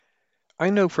I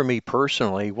know for me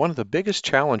personally, one of the biggest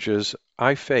challenges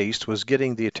I faced was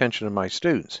getting the attention of my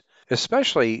students,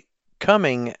 especially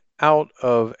coming out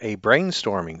of a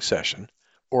brainstorming session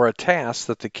or a task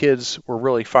that the kids were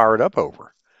really fired up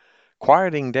over.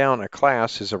 Quieting down a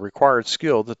class is a required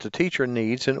skill that the teacher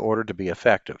needs in order to be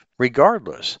effective.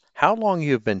 Regardless how long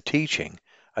you have been teaching,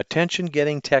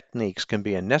 attention-getting techniques can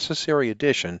be a necessary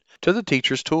addition to the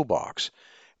teacher's toolbox.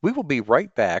 We will be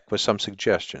right back with some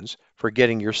suggestions for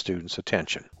getting your students'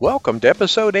 attention. Welcome to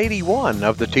episode 81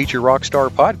 of the Teacher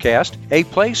Rockstar Podcast, a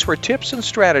place where tips and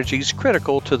strategies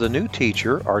critical to the new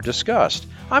teacher are discussed.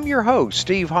 I'm your host,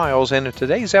 Steve Hiles, and in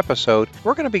today's episode,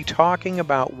 we're going to be talking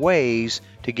about ways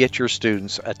to get your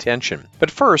students' attention.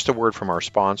 But first, a word from our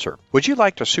sponsor. Would you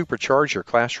like to supercharge your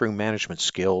classroom management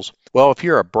skills? Well, if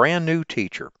you're a brand new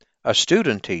teacher, a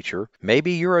student teacher,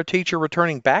 maybe you're a teacher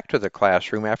returning back to the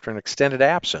classroom after an extended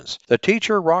absence, the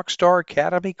Teacher Rockstar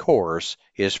Academy course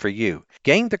is for you.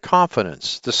 Gain the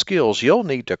confidence, the skills you'll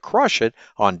need to crush it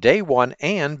on day one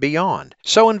and beyond.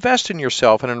 So invest in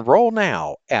yourself and enroll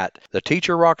now at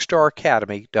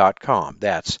theteacherrockstaracademy.com.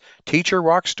 That's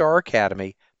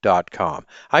teacherrockstaracademy.com.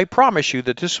 I promise you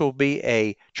that this will be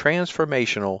a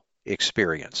transformational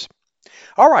experience.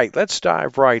 All right, let's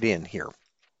dive right in here.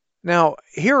 Now,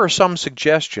 here are some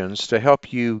suggestions to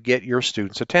help you get your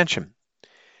students' attention.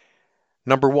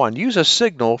 Number one, use a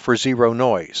signal for zero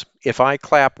noise. If I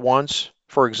clap once,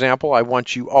 for example, I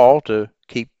want you all to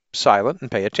keep silent and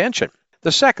pay attention.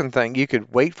 The second thing, you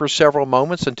could wait for several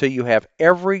moments until you have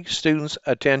every student's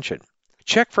attention.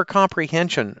 Check for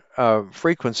comprehension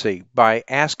frequency by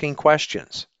asking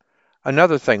questions.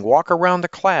 Another thing, walk around the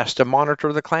class to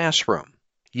monitor the classroom.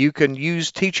 You can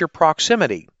use teacher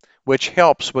proximity, which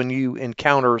helps when you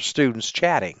encounter students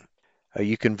chatting.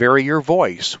 You can vary your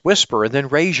voice, whisper, and then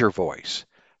raise your voice.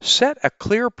 Set a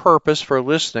clear purpose for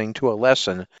listening to a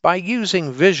lesson by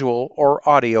using visual or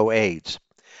audio aids.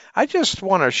 I just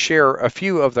want to share a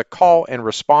few of the call and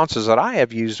responses that I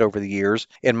have used over the years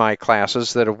in my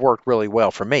classes that have worked really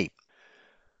well for me.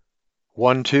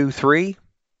 1, 2, 3,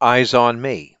 eyes on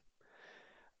me.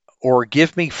 Or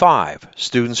give me 5,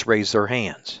 students raise their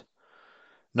hands.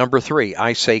 Number 3,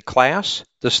 I say class,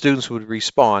 the students would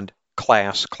respond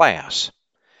class, class.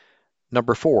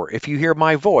 Number 4, if you hear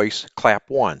my voice, clap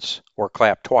once or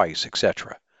clap twice,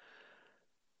 etc.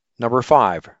 Number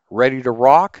 5, ready to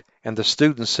rock, and the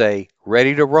students say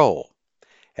ready to roll.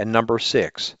 And number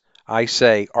 6, I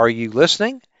say, are you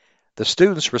listening? The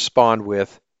students respond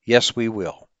with yes, we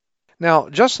will. Now,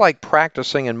 just like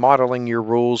practicing and modeling your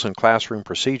rules and classroom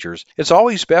procedures, it's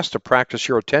always best to practice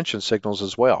your attention signals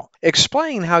as well.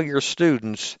 Explain how your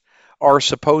students are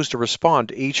supposed to respond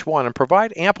to each one and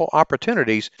provide ample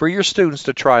opportunities for your students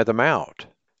to try them out.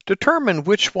 Determine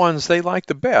which ones they like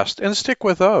the best and stick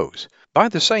with those. By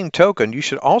the same token, you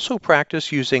should also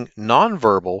practice using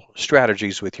nonverbal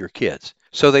strategies with your kids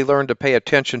so they learn to pay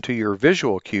attention to your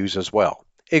visual cues as well.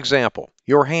 Example,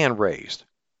 your hand raised,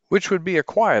 which would be a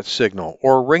quiet signal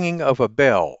or ringing of a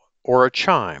bell or a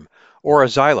chime or a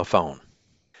xylophone.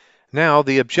 Now,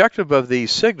 the objective of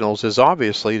these signals is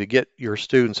obviously to get your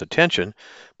students' attention,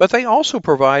 but they also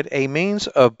provide a means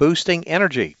of boosting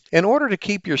energy. In order to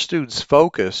keep your students'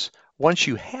 focus once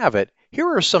you have it,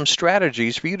 here are some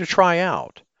strategies for you to try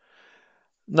out.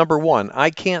 Number 1, I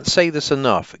can't say this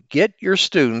enough. Get your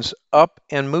students up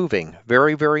and moving.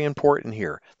 Very, very important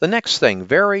here. The next thing,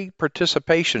 vary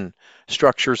participation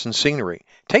structures and scenery.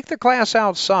 Take the class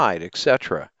outside,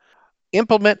 etc.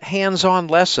 Implement hands-on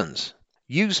lessons.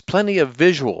 Use plenty of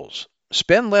visuals.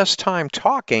 Spend less time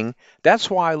talking. That's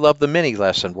why I love the mini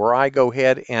lesson, where I go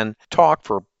ahead and talk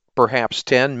for perhaps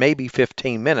 10, maybe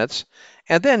 15 minutes,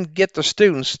 and then get the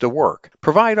students to work.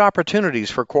 Provide opportunities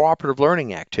for cooperative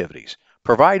learning activities.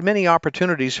 Provide many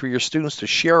opportunities for your students to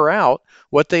share out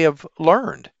what they have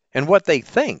learned and what they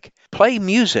think. Play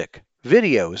music,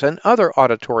 videos, and other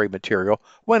auditory material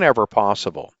whenever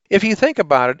possible. If you think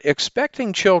about it,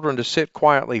 expecting children to sit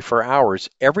quietly for hours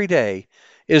every day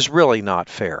is really not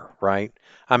fair, right?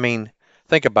 I mean,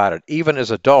 think about it. Even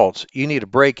as adults, you need a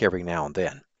break every now and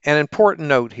then. An important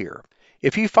note here.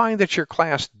 If you find that your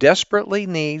class desperately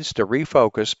needs to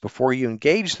refocus before you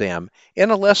engage them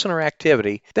in a lesson or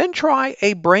activity, then try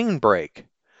a brain break.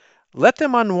 Let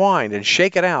them unwind and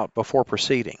shake it out before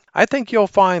proceeding. I think you'll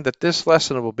find that this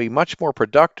lesson will be much more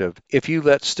productive if you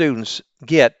let students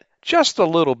get just a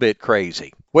little bit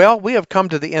crazy. Well, we have come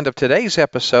to the end of today's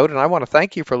episode, and I want to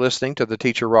thank you for listening to the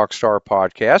Teacher Rockstar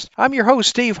Podcast. I'm your host,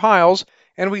 Steve Hiles,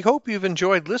 and we hope you've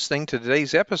enjoyed listening to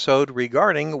today's episode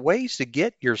regarding ways to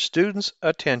get your students'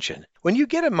 attention. When you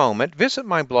get a moment, visit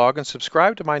my blog and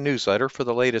subscribe to my newsletter for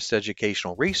the latest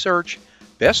educational research,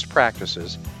 best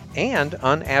practices, and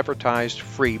unadvertised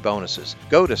free bonuses.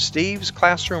 Go to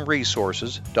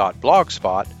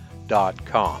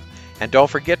stevesclassroomresources.blogspot.com. And don't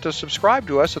forget to subscribe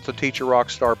to us at the Teacher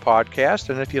Rockstar Podcast.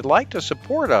 And if you'd like to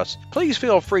support us, please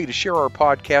feel free to share our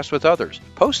podcast with others.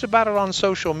 Post about it on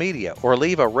social media or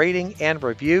leave a rating and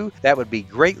review. That would be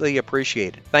greatly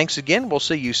appreciated. Thanks again. We'll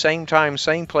see you same time,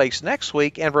 same place next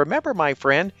week. And remember, my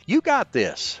friend, you got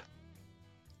this.